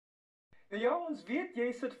Ja, ons weet jy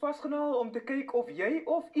sit vasgenaal om te kyk of jy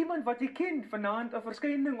of iemand wat jy ken vanaand 'n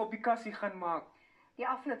verskyning op die kassie gaan maak. Die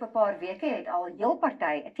afgelope paar weke het al heel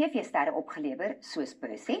party TV-sterre opgelewer, soos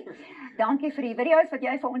Percy. Dankie vir die video's wat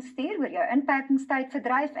jy vir ons stuur oor jou inperkingstyd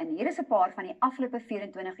verdryf en hier is 'n paar van die afgelope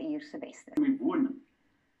 24 uur se beste. In my woning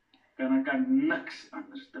kan ek aan niks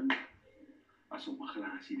anders dink as om 'n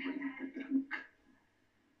glasie wyn te drink.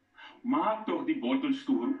 Maak tog die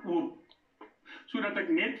bottelstoer oop, sodat ek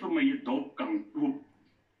net vir my 'n dop kan koop.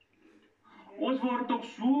 Ons word tog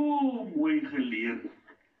so mooi geleer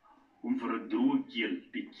om vir 'n droë keel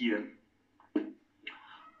te keer.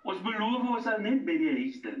 Ons beloof ons sal net by die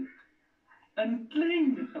huis drink, in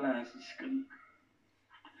klein glasies skink.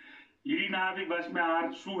 Hierdie naweek was my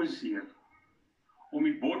hart so seer, om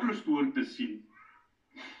die bottelstoer te sien,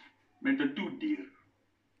 met 'n toedier.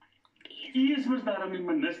 Eers was daar 'n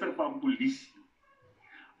minister van polisie,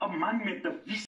 'n man met 'n visie.